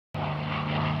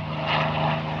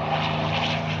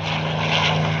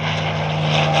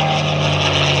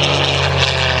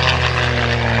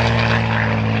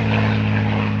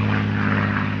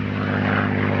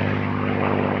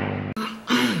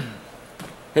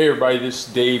Hey everybody, this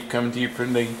is Dave coming to you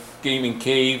from the Gaming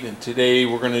Cave, and today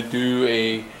we're going to do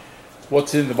a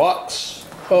what's in the box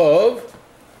of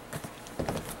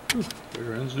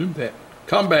better unzoom that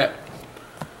Combat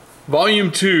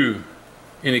Volume 2,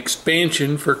 an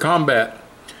expansion for Combat.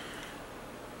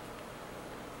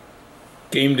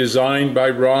 Game designed by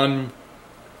Ron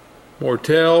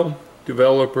Mortel,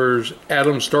 developers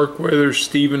Adam Starkweather,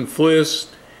 Stephen Fliss,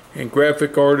 and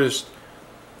graphic artist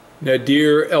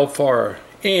Nadir El-Farah,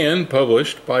 and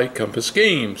published by Compass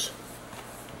Games.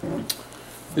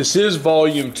 This is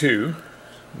Volume 2,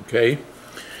 okay,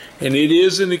 and it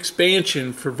is an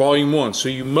expansion for Volume 1, so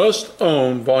you must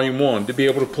own Volume 1 to be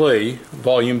able to play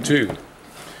Volume 2.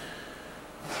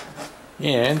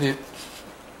 And it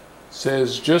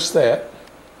says just that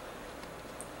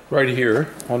right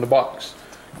here on the box.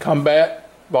 Combat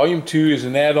Volume 2 is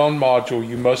an add-on module.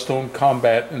 You must own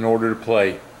Combat in order to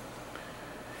play.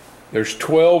 There's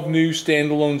 12 new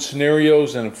standalone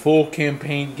scenarios and a full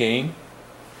campaign game,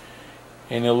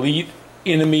 and elite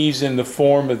enemies in the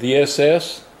form of the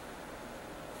SS,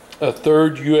 a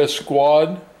third U.S.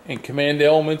 squad, and command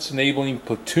elements enabling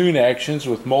platoon actions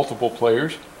with multiple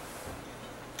players.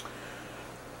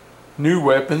 New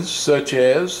weapons such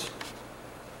as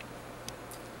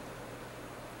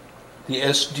the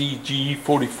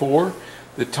SDG-44,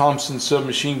 the Thompson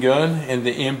submachine gun, and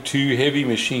the M2 heavy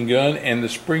machine gun, and the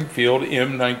Springfield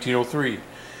M1903.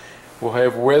 We'll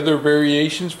have weather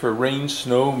variations for rain,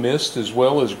 snow, mist, as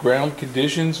well as ground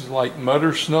conditions like mud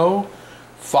or snow.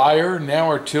 Fire, now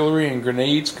artillery and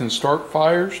grenades can start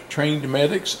fires. Trained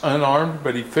medics, unarmed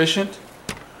but efficient.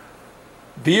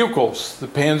 Vehicles, the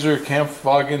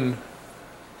Panzerkampfwagen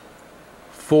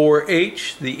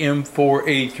 4H, the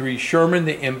M4A3 Sherman,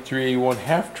 the M3A1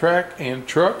 half-track, and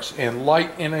trucks, and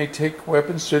light anti-tank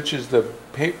weapons such as the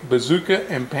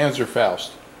bazooka and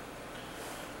Panzerfaust.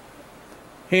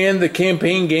 And the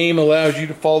campaign game allows you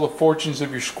to follow the fortunes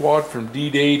of your squad from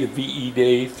D-Day to VE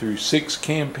Day through 6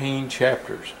 campaign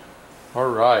chapters.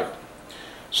 Alright,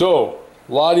 so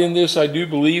a lot in this. I do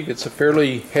believe it's a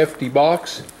fairly hefty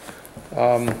box.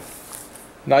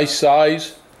 Nice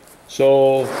size.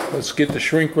 So let's get the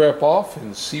shrink wrap off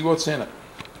and see what's in it.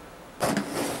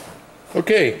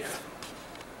 Okay,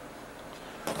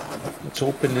 let's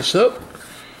open this up.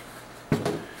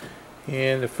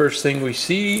 And the first thing we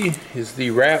see is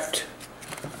the wrapped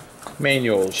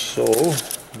manuals. So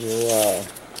we'll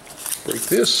break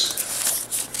this.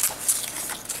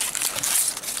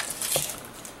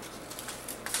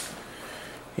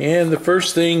 And the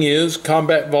first thing is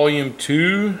Combat Volume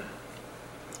 2.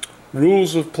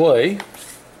 Rules of play.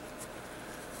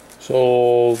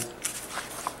 So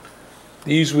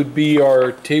these would be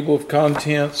our table of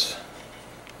contents,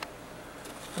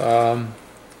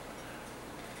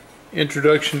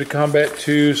 introduction to Combat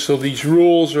 2. So these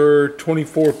rules are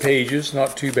 24 pages,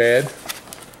 not too bad.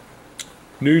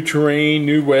 New terrain,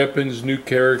 new weapons, new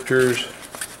characters,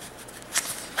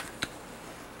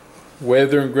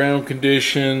 weather and ground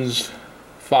conditions,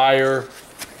 fire,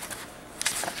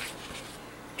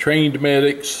 trained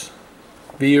medics,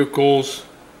 vehicles.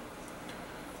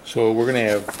 So we're going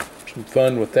to have some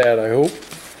fun with that, I hope.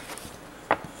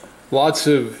 Lots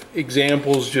of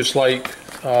examples just like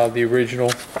the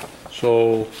original.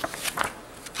 So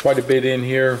quite a bit in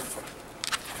here.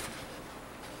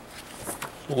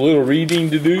 A little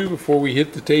reading to do before we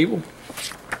hit the table.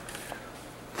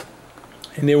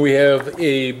 And then we have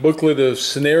a booklet of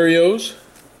scenarios.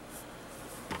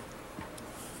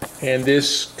 And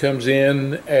this comes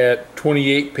in at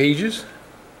 28 pages.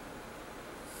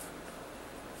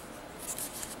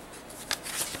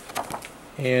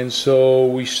 And so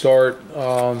we start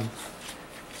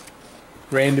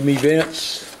random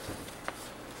events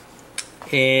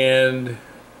and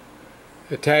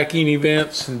attacking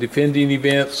events and defending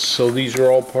events. So these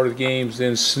are all part of the games.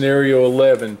 Then scenario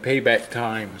 11, payback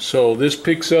time. So this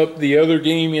picks up, the other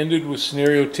game ended with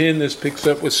scenario 10. This picks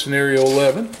up with scenario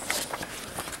 11.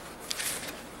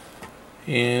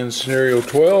 And scenario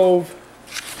 12,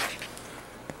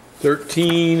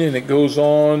 13, and it goes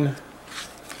on.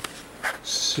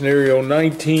 Scenario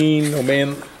 19, oh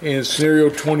man, and scenario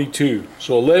 22.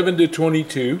 So 11 to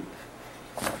 22.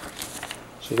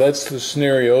 So that's the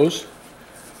scenarios.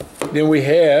 Then we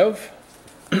have,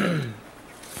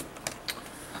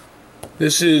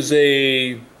 this is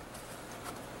a,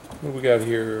 what do we got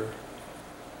here?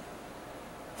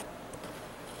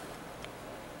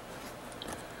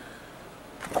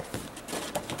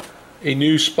 A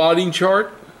new spotting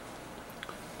chart,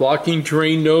 blocking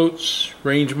terrain notes,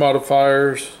 range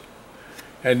modifiers,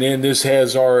 and then this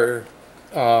has our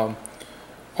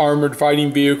armored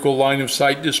fighting vehicle line of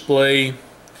sight display,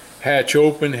 hatch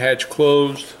open, hatch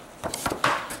closed,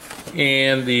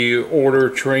 and the order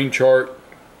terrain chart,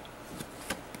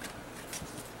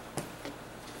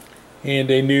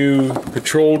 and a new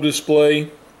patrol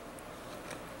display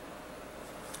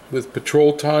with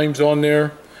patrol times on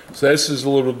there. So this is a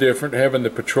little different, having the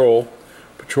patrol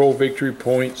victory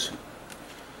points.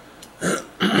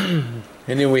 And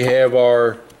then we have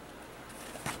our,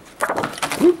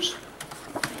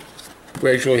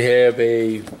 we actually have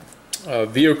a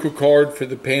vehicle card for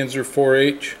the Panzer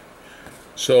IV-H.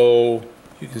 So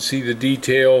you can see the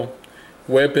detail,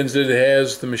 weapons that it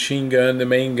has, the machine gun, the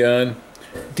main gun,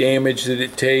 damage that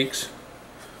it takes.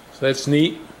 So that's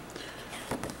neat.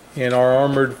 And our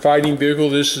armored fighting vehicle,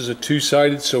 this is a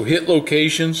two-sided, so hit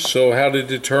locations, so how to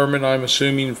determine, I'm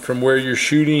assuming from where you're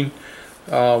shooting,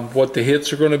 what the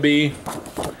hits are going to be,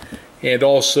 and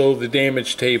also the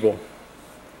damage table.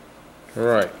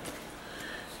 Alright,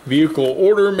 vehicle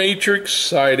order matrix,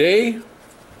 side A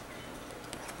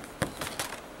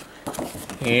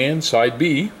and side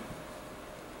B.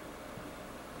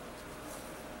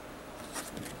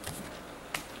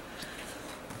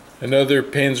 Another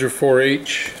Panzer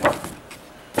IV-H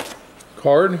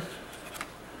card,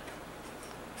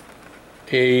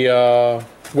 a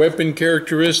weapon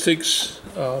characteristics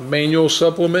manual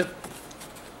supplement.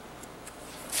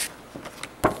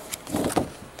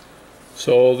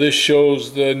 So this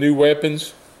shows the new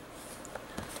weapons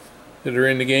that are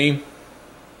in the game,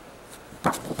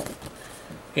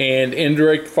 and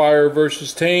indirect fire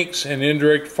versus tanks and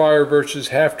indirect fire versus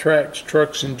half-tracks,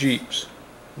 trucks, and jeeps.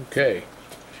 Okay.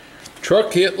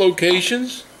 Truck hit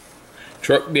locations,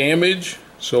 truck damage,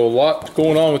 so a lot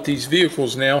going on with these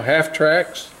vehicles now. Half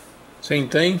tracks, same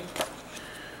thing.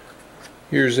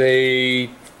 Here's a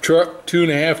truck,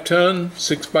 2.5 ton,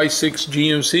 6x6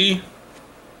 GMC.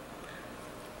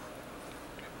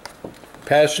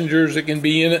 Passengers that can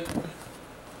be in it.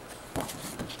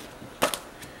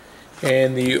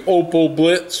 And the Opel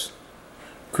Blitz,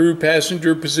 crew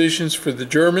passenger positions for the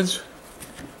Germans.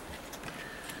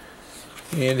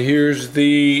 And here's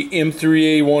the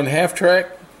M3A1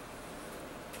 half-track,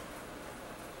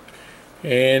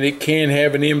 and it can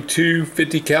have an M2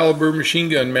 50 caliber machine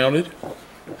gun mounted.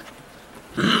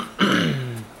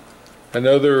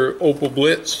 Another Opel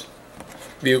Blitz,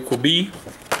 vehicle B.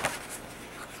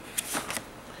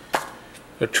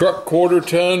 A truck quarter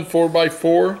ton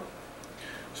 4x4.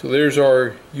 So there's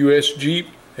our US Jeep.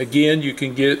 Again, you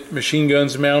can get machine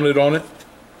guns mounted on it.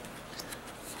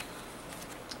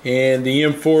 And the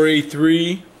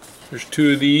M4A3, there's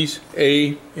two of these,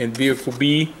 A and vehicle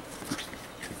B,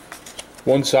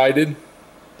 one-sided.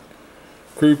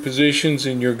 Crew positions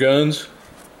in your guns.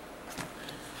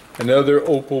 Another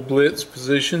Opel Blitz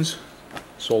positions.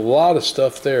 So a lot of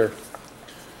stuff there.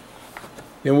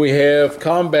 Then we have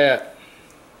combat,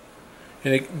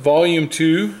 and volume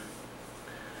 2,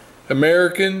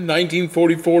 American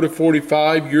 1944 to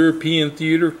 45 European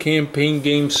theater campaign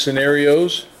game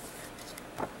scenarios.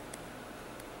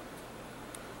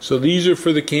 So these are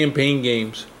for the campaign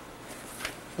games.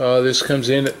 This comes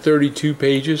in at 32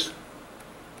 pages.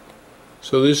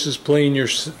 So this is playing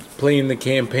the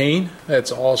campaign.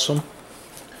 That's awesome.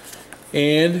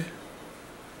 And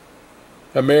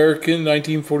American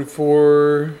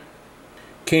 1944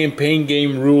 campaign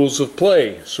game rules of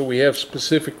play. So we have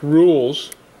specific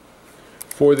rules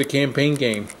for the campaign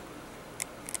game.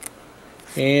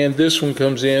 And this one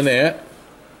comes in at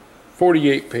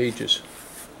 48 pages.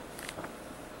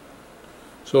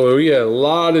 So we got a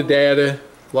lot of data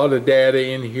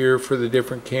in here for the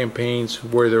different campaigns,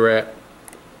 where they're at.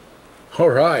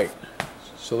 Alright,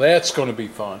 so that's going to be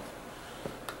fun.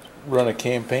 Run a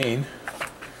campaign.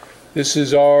 This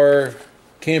is our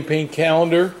campaign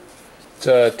calendar. It's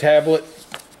a tablet,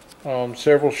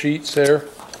 several sheets there.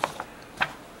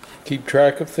 Keep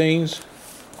track of things.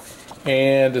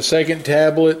 And a second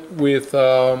tablet with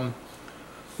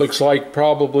looks like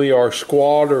probably our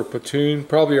squad or platoon,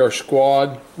 probably our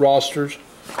squad rosters.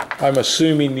 I'm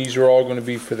assuming these are all going to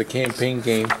be for the campaign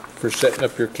game, for setting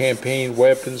up your campaign,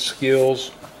 weapons,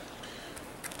 skills.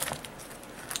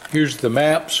 Here's the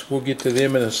maps. We'll get to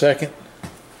them in a second.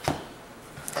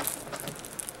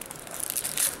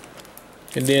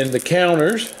 And then the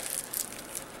counters,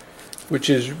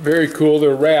 which is very cool.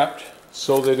 They're wrapped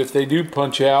so that if they do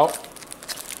punch out,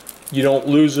 you don't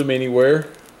lose them anywhere.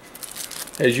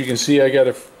 As you can see,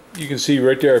 you can see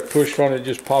right there, I pushed on it,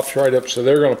 just pops right up, so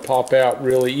they're going to pop out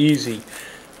really easy.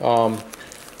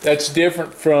 That's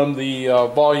different from the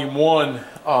Volume 1.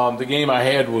 The game I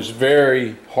had was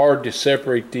very hard to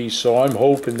separate these, so I'm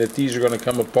hoping that these are going to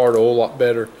come apart a whole lot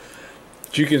better.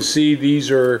 But you can see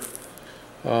these are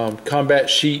Combat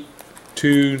Sheet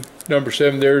 2, number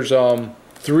 7. There's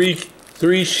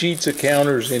three sheets of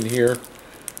counters in here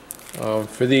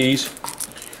for these.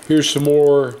 Here's some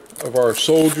more of our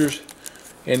soldiers,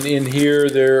 and in here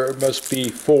there must be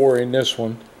 4 in this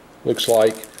one, looks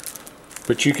like.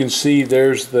 But you can see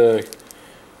there's the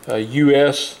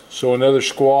US, so another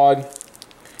squad,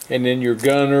 and then your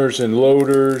gunners and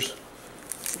loaders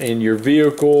and your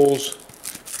vehicles,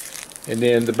 and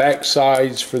then the back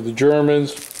sides for the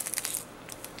Germans,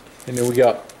 and then we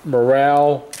got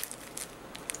morale,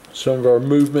 some of our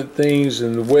movement things,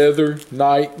 and the weather,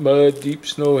 night, mud, deep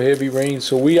snow, heavy rain.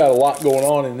 So we got a lot going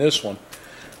on in this one.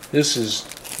 This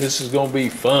is going to be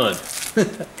fun.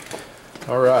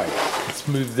 All right, let's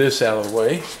move this out of the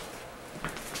way.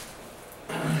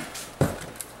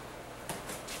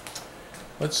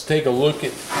 Let's take a look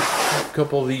at a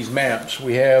couple of these maps.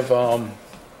 We have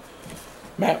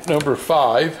map number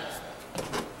 5,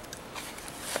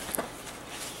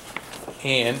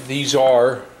 and these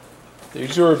are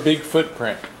a big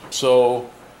footprint, so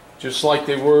just like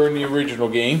they were in the original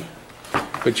game.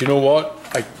 But you know what?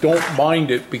 I don't mind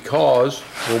it because,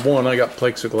 well, one, I got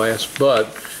plexiglass, but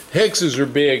hexes are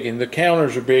big and the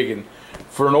counters are big, and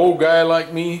for an old guy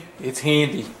like me, it's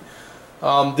handy.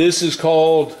 This one's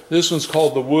called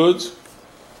the Woods.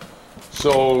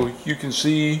 So you can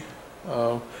see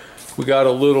we got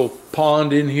a little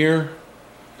pond in here,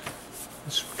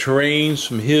 some terrain,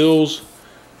 some hills.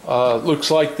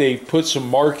 Looks like they put some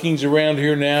markings around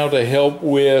here now to help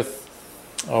with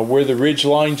where the ridge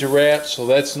lines are at, so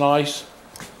that's nice.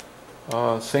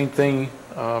 Same thing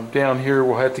down here.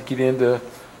 We'll have to get into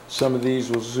some of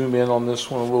these. We'll zoom in on this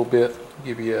one a little bit,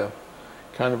 give you a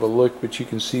kind of a look, but you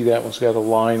can see that one's got a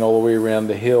line all the way around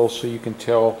the hill, so you can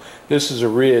tell this is a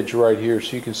ridge right here,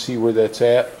 so you can see where that's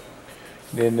at.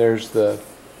 And then there's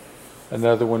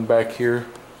another one back here.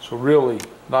 So really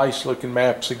nice looking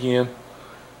maps again.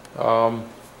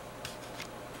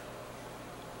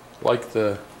 Like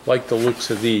the looks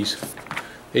of these.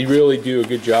 They really do a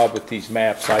good job with these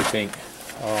maps, I think.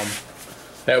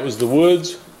 That was the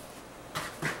Woods.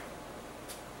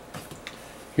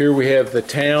 Here we have the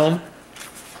town.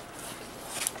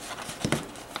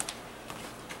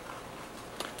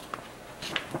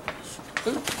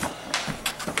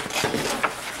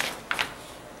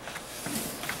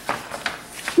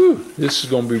 Whew, this is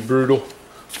going to be brutal,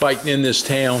 fighting in this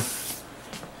town.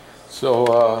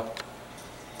 So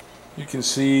you can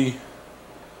see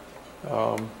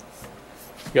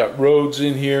got roads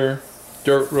in here,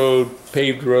 dirt road,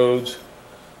 paved roads.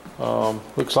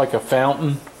 Looks like a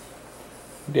fountain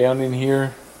down in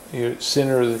here,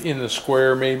 center in the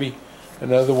square maybe.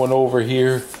 Another one over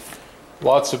here.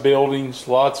 Lots of buildings,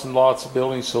 lots and lots of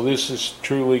buildings. So this is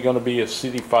truly going to be a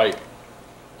city fight.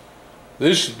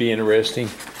 This should be interesting.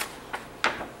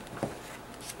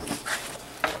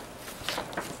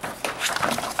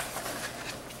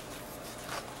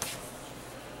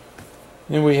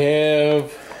 Then we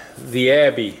have the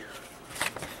Abbey.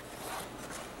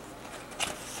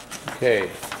 Okay.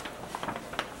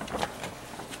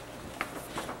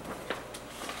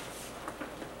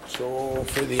 So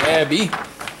for the Abbey,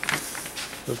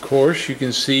 of course, you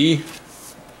can see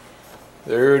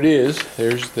there it is.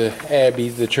 There's the Abbey,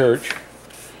 the church.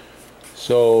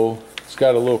 So it's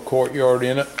got a little courtyard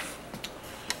in it,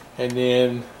 and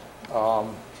then a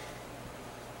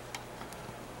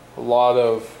lot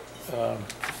of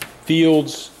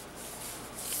fields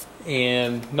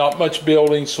and not much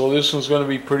building. So this one's going to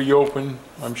be pretty open.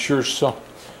 I'm sure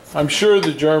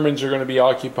the Germans are going to be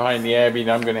occupying the Abbey,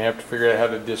 and I'm going to have to figure out how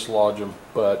to dislodge them.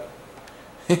 But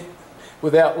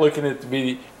without looking at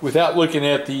the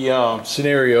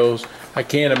scenarios, I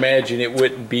can't imagine it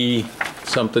wouldn't be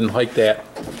something like that.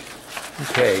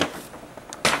 Okay.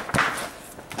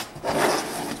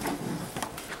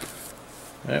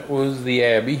 That was the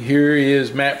Abbey. Here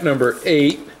is map number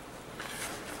 8.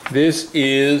 This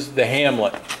is the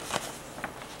hamlet.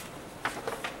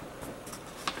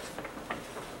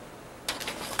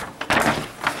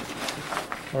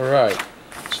 All right.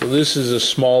 So this is a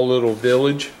small little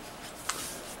village.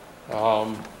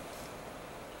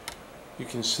 You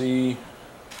can see,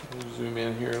 let me zoom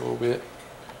in here a little bit.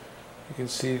 You can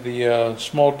see the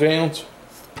small towns.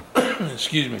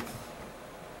 Excuse me.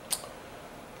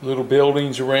 Little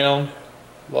buildings around,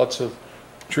 lots of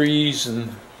trees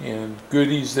and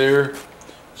goodies there.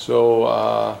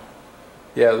 So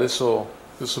yeah, this will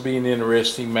be an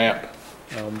interesting map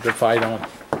to fight on.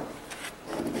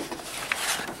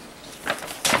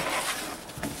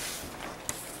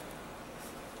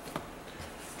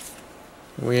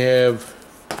 We have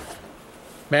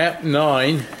map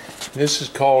 9. This is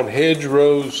called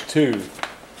Hedgerows 2.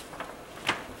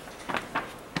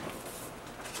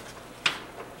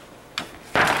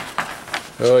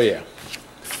 Oh yeah.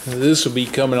 This will be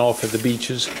coming off of the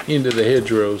beaches into the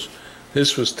hedgerows.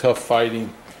 This was tough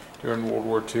fighting during World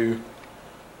War II.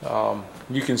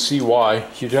 You can see why.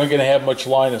 You're not going to have much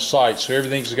line of sight, so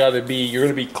everything's got to be, you're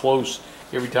going to be close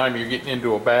every time you're getting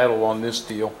into a battle on this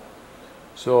deal.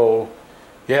 So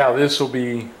yeah, this will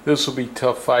be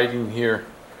tough fighting here.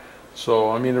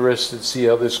 So I'm interested to see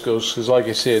how this goes, because like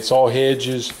I said, it's all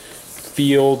hedges,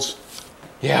 fields,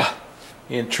 yeah,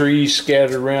 and trees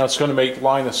scattered around. It's going to make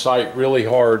line of sight really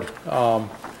hard to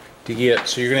get.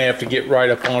 So you're going to have to get right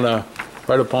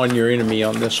upon your enemy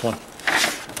on this one.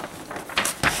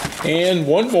 And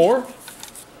one more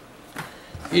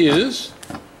is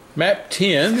map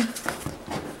 10,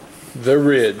 the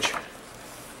Ridge.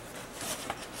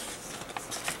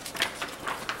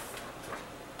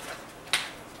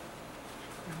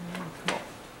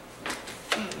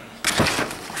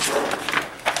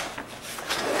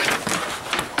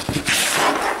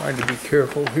 Trying to be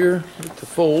careful here with the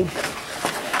fold.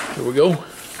 Here we go.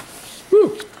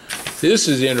 Woo! This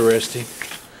is interesting.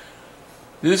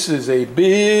 This is a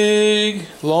big,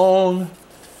 long,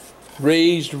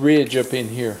 raised ridge up in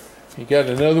here. You got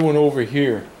another one over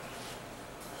here.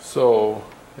 So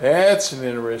that's an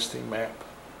interesting map.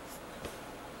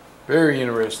 Very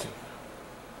interesting.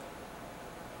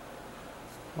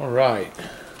 All right.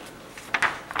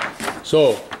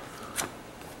 So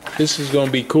this is going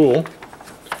to be cool.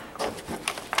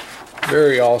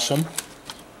 Very awesome.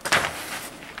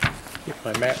 Get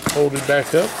my map folded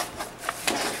back up.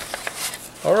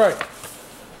 All right.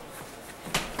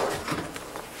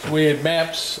 So we had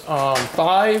maps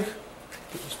 5.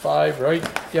 It was 5, right?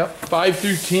 Yep. 5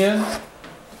 through 10.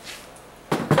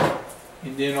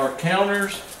 And then our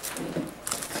counters.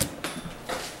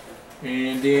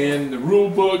 And then the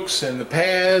rule books and the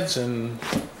pads and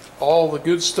all the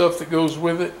good stuff that goes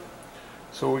with it.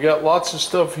 So we got lots of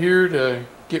stuff here to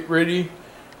get ready,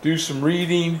 do some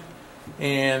reading,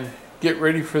 and get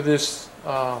ready for this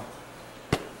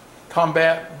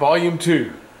Combat Volume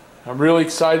 2. I'm really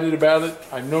excited about it.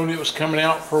 I've known it was coming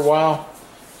out for a while,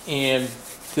 and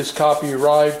this copy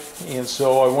arrived, and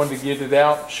so I wanted to get it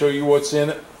out, show you what's in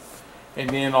it, and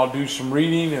then I'll do some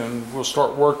reading, and we'll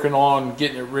start working on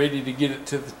getting it ready to get it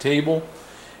to the table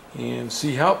and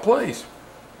see how it plays.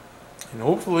 And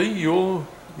hopefully you'll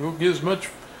get as much.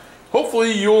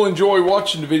 Hopefully you'll enjoy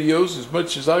watching the videos as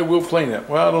much as I will playing it.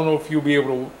 Well, I don't know if you'll be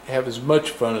able to have as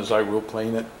much fun as I will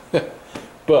playing it,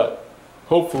 but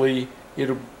hopefully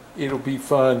it'll be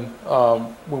fun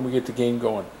when we get the game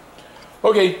going.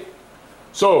 Okay,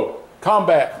 so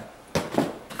Combat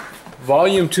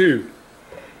Volume 2.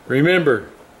 Remember,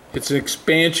 it's an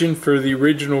expansion for the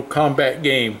original Combat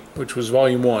game, which was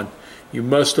Volume 1. You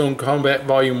must own Combat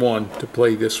Volume 1 to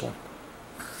play this one.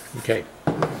 Okay.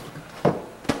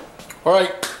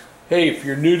 Alright, hey, if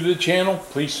you're new to the channel,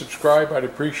 please subscribe. I'd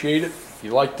appreciate it. If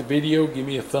you like the video, give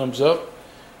me a thumbs up,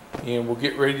 and we'll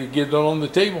get ready to get it on the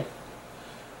table.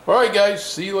 Alright guys,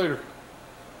 see you later.